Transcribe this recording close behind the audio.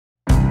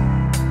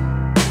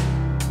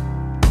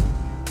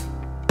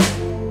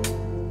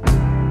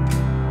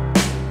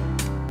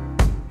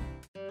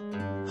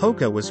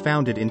HOKA was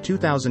founded in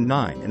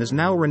 2009 and is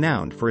now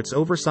renowned for its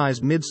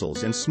oversized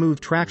midsoles and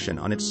smooth traction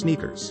on its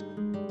sneakers.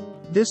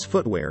 This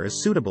footwear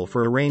is suitable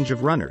for a range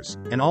of runners,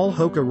 and all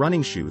HOKA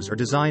running shoes are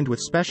designed with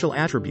special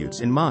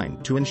attributes in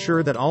mind to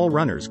ensure that all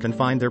runners can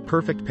find their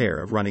perfect pair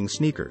of running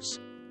sneakers.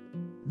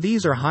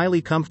 These are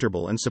highly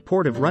comfortable and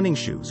supportive running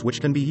shoes which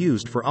can be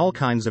used for all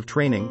kinds of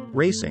training,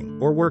 racing,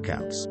 or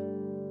workouts.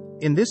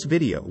 In this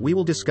video we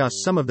will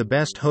discuss some of the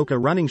best HOKA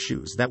running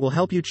shoes that will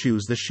help you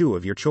choose the shoe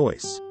of your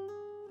choice.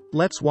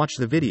 Let's watch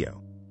the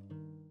video.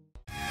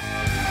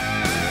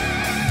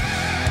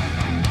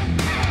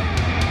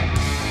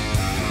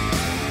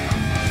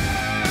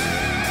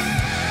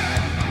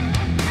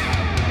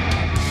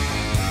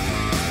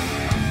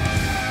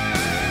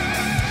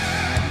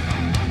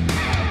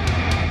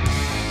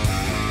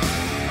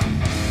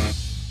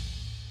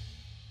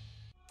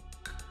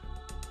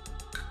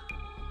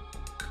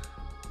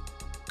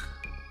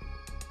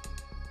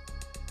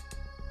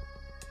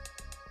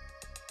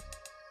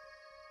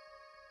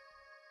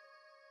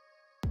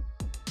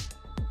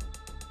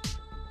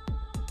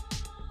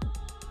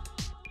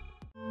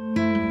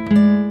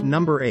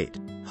 Number 8.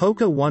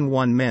 HOKA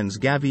 11 Men's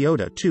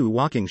Gaviota 2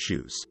 Walking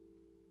Shoes.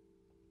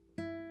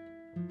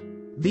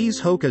 These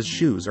HOKA's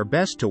shoes are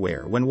best to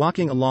wear when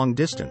walking a long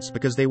distance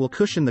because they will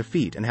cushion the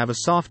feet and have a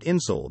soft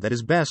insole that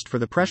is best for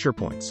the pressure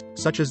points,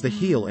 such as the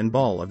heel and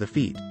ball of the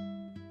feet.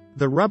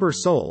 The rubber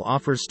sole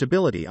offers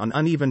stability on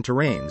uneven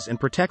terrains and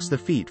protects the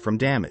feet from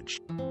damage.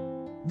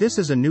 This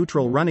is a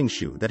neutral running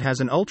shoe that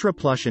has an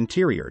ultra-plush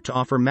interior to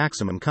offer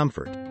maximum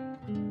comfort.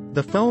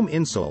 The foam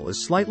insole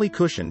is slightly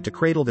cushioned to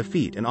cradle the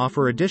feet and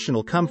offer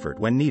additional comfort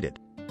when needed.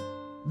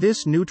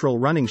 This neutral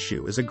running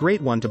shoe is a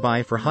great one to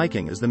buy for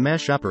hiking as the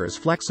mesh upper is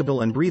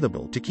flexible and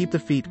breathable to keep the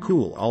feet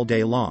cool all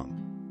day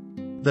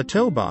long. The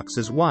toe box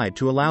is wide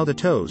to allow the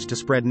toes to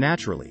spread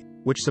naturally,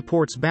 which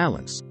supports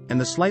balance,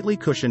 and the slightly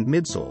cushioned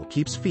midsole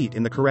keeps feet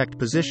in the correct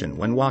position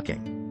when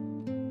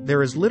walking.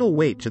 There is little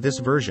weight to this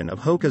version of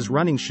HOKA's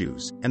running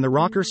shoes, and the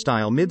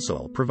rocker-style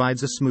midsole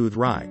provides a smooth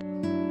ride.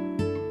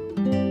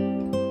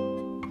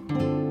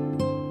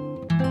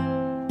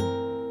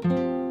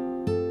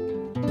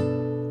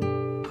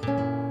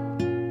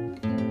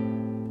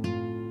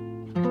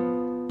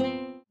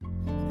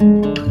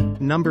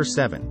 Number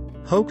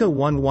 7. HOKA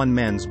 11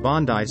 Men's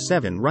Bondi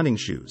 7 Running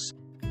Shoes.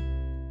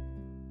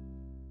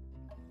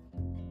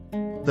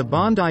 The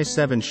Bondi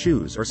 7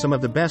 shoes are some of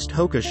the best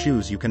HOKA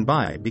shoes you can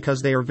buy because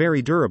they are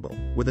very durable,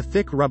 with a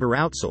thick rubber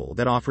outsole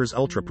that offers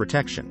ultra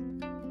protection.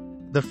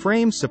 The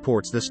frame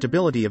supports the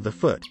stability of the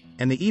foot,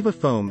 and the EVA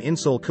foam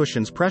insole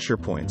cushions pressure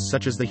points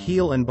such as the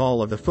heel and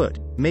ball of the foot,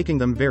 making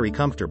them very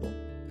comfortable.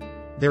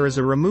 There is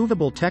a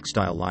removable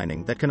textile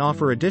lining that can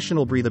offer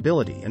additional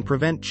breathability and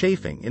prevent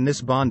chafing in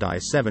this Bondi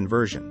 7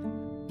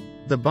 version.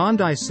 The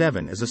Bondi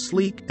 7 is a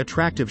sleek,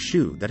 attractive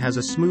shoe that has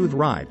a smooth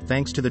ride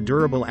thanks to the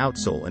durable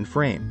outsole and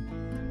frame.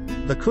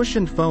 The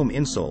cushioned foam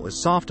insole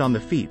is soft on the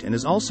feet and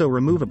is also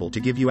removable to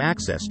give you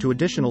access to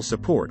additional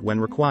support when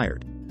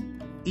required.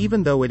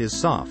 Even though it is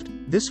soft,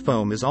 this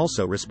foam is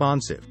also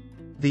responsive.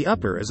 The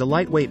upper is a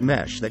lightweight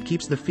mesh that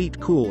keeps the feet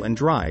cool and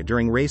dry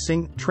during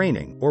racing,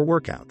 training, or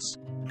workouts.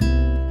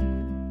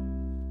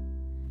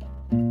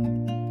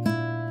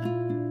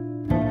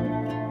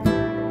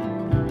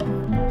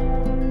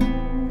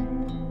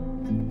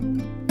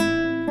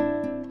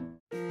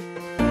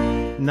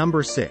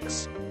 Number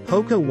 6.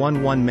 HOKA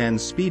 11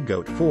 Men's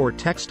Speedgoat 4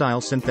 Textile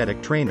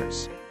Synthetic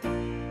Trainers.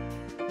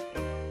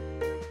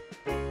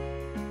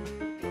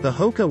 The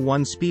HOKA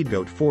 1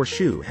 Speedgoat 4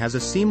 shoe has a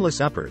seamless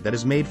upper that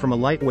is made from a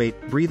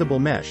lightweight, breathable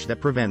mesh that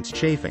prevents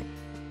chafing.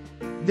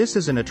 This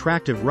is an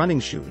attractive running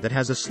shoe that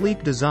has a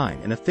sleek design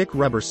and a thick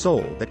rubber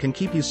sole that can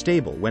keep you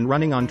stable when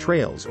running on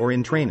trails or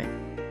in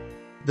training.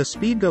 The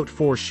Speedgoat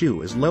 4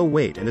 shoe is low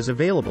weight and is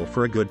available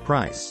for a good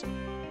price.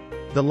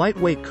 The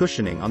lightweight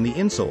cushioning on the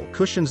insole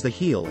cushions the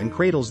heel and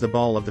cradles the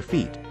ball of the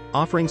feet,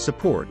 offering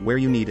support where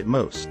you need it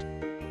most.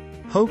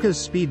 HOKA's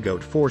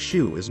Speedgoat 4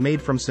 shoe is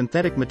made from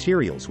synthetic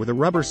materials with a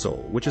rubber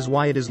sole, which is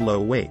why it is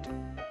low weight.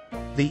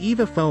 The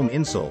EVA foam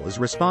insole is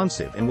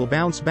responsive and will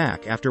bounce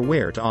back after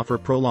wear to offer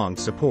prolonged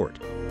support.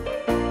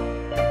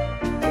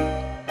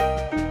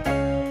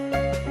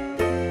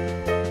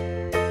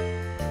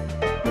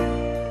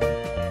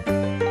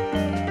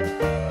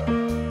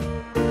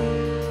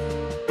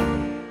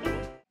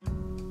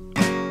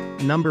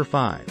 Number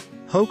 5.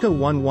 HOKA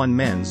 11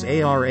 Men's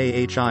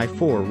Arahi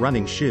 4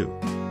 Running Shoe.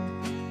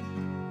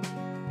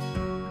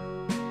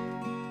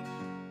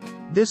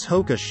 This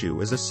HOKA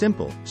shoe is a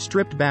simple,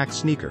 stripped-back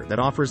sneaker that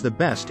offers the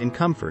best in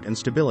comfort and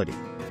stability.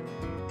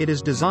 It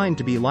is designed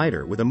to be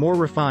lighter with a more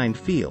refined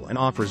feel and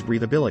offers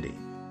breathability.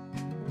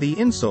 The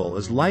insole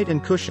is light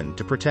and cushioned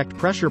to protect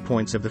pressure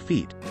points of the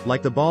feet,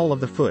 like the ball of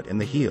the foot and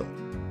the heel.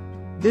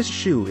 This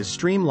shoe is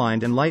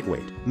streamlined and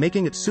lightweight,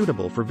 making it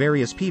suitable for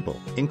various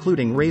people,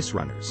 including race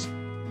runners.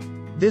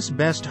 This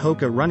best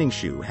HOKA running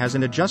shoe has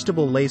an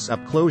adjustable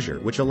lace-up closure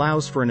which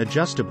allows for an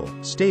adjustable,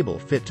 stable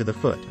fit to the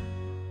foot.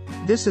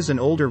 This is an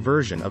older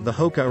version of the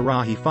HOKA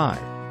Arahi 5,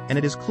 and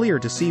it is clear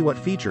to see what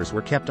features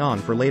were kept on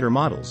for later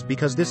models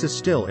because this is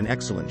still an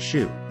excellent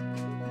shoe.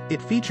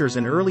 It features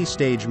an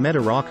early-stage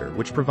meta rocker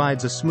which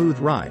provides a smooth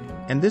ride,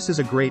 and this is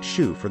a great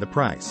shoe for the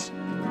price.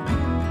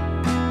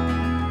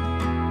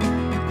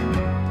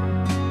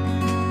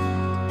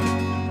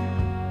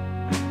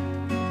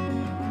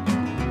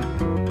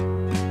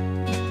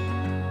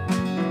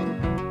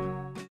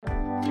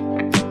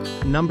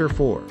 Number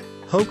 4.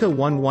 HOKA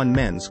 11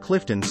 Men's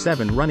Clifton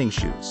 7 Running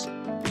Shoes.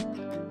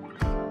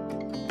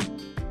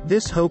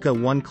 This HOKA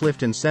 1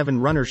 Clifton 7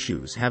 runner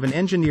shoes have an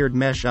engineered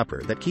mesh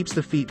upper that keeps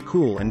the feet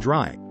cool and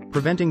dry,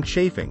 preventing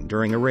chafing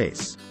during a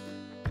race.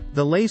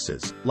 The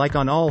laces, like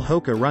on all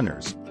HOKA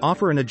runners,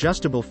 offer an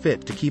adjustable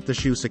fit to keep the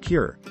shoe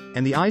secure,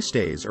 and the eye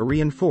stays are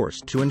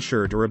reinforced to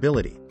ensure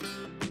durability.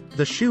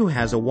 The shoe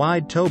has a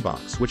wide toe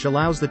box which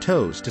allows the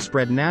toes to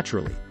spread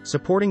naturally,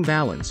 supporting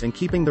balance and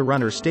keeping the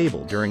runner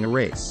stable during a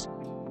race.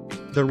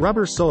 The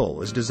rubber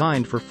sole is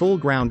designed for full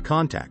ground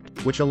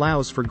contact, which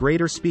allows for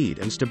greater speed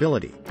and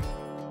stability.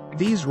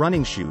 These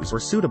running shoes are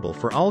suitable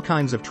for all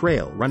kinds of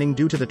trail running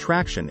due to the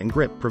traction and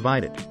grip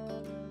provided.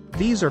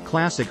 These are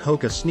classic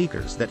HOKA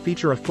sneakers that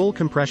feature a full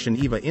compression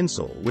EVA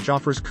insole which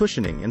offers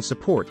cushioning and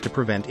support to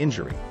prevent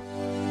injury.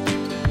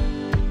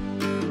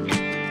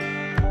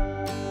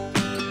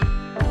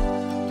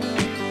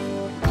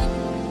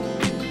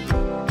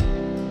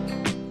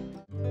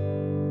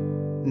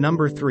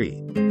 Number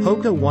 3.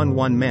 HOKA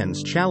 11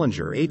 Men's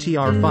Challenger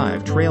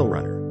ATR5 Trail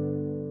Runner.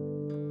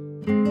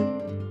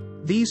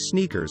 These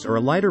sneakers are a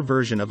lighter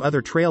version of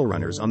other trail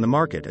runners on the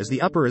market as the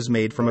upper is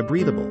made from a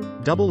breathable,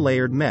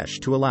 double-layered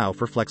mesh to allow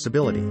for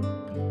flexibility.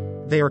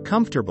 They are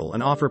comfortable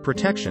and offer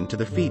protection to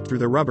the feet through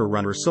the rubber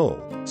runner sole,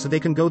 so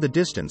they can go the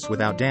distance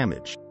without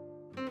damage.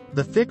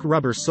 The thick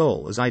rubber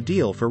sole is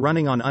ideal for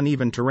running on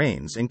uneven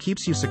terrains and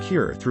keeps you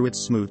secure through its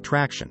smooth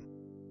traction.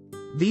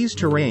 These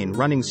terrain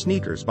running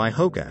sneakers by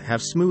HOKA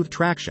have smooth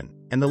traction,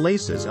 and the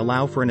laces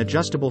allow for an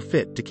adjustable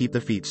fit to keep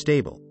the feet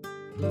stable.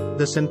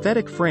 The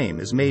synthetic frame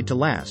is made to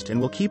last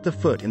and will keep the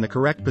foot in the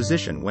correct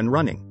position when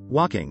running,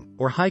 walking,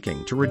 or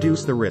hiking to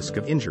reduce the risk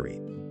of injury.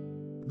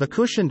 The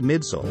cushioned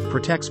midsole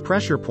protects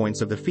pressure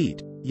points of the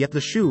feet, yet the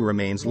shoe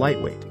remains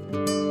lightweight.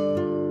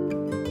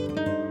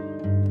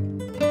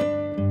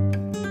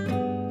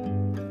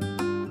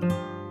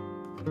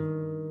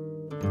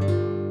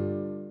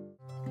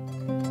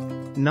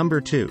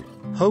 Number 2.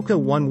 HOKA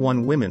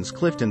 11 Women's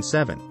Clifton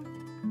 7.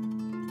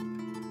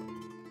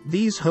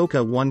 These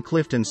HOKA 1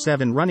 Clifton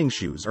 7 running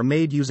shoes are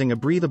made using a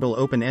breathable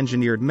open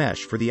engineered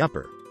mesh for the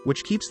upper,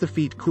 which keeps the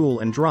feet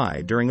cool and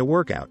dry during a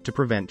workout to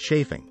prevent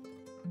chafing.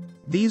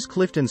 These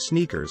Clifton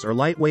sneakers are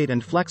lightweight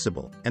and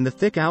flexible, and the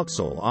thick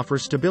outsole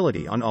offers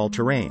stability on all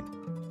terrain.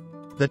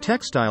 The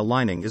textile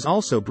lining is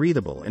also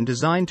breathable and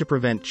designed to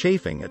prevent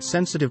chafing at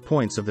sensitive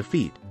points of the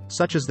feet,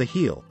 such as the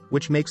heel,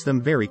 which makes them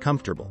very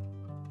comfortable.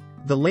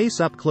 The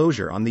lace-up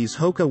closure on these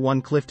HOKA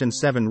 1 Clifton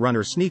 7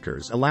 runner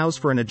sneakers allows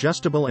for an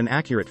adjustable and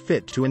accurate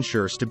fit to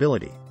ensure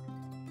stability.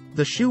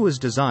 The shoe is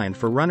designed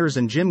for runners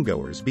and gym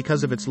goers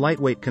because of its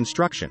lightweight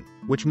construction,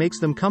 which makes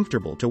them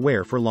comfortable to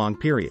wear for long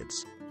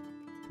periods.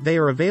 They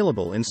are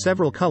available in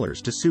several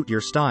colors to suit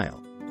your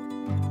style.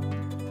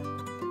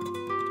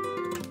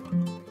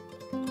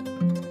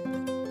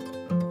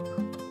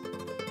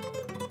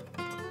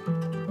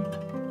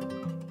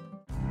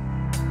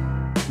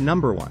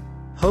 Number 1.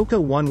 HOKA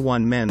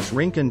 11 Men's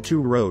Rincon 2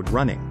 Road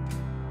Running.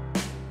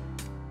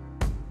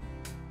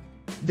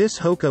 This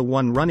HOKA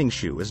 1 running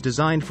shoe is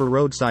designed for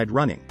roadside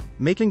running,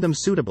 making them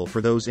suitable for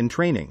those in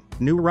training,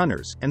 new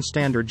runners, and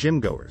standard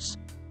gym goers.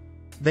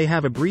 They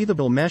have a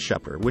breathable mesh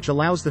upper which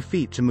allows the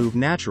feet to move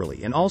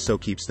naturally and also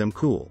keeps them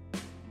cool.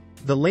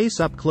 The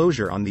lace-up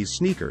closure on these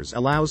sneakers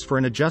allows for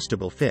an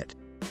adjustable fit.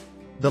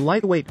 The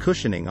lightweight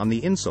cushioning on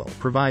the insole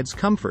provides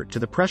comfort to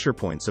the pressure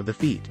points of the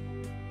feet.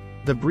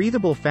 The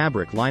breathable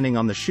fabric lining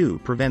on the shoe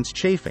prevents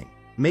chafing,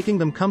 making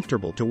them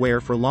comfortable to wear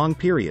for long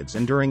periods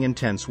and during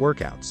intense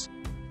workouts.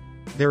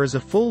 There is a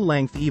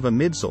full-length EVA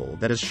midsole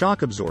that is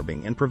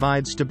shock-absorbing and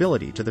provides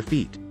stability to the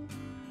feet.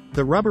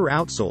 The rubber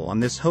outsole on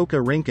this HOKA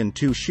Rincon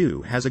 2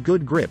 shoe has a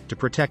good grip to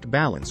protect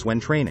balance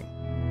when training.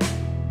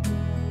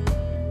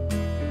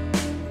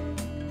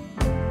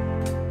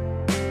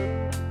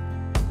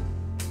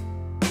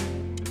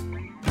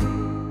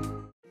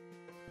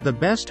 The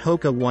best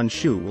HOKA 1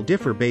 shoe will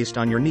differ based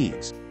on your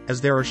needs,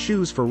 as there are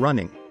shoes for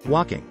running,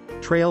 walking,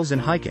 trails and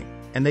hiking,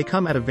 and they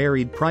come at a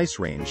varied price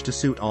range to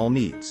suit all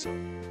needs.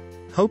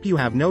 Hope you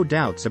have no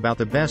doubts about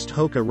the best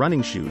HOKA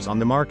running shoes on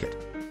the market.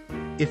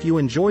 If you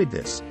enjoyed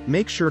this,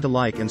 make sure to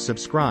like and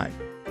subscribe.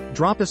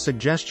 Drop a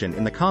suggestion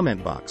in the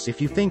comment box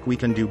if you think we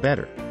can do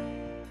better.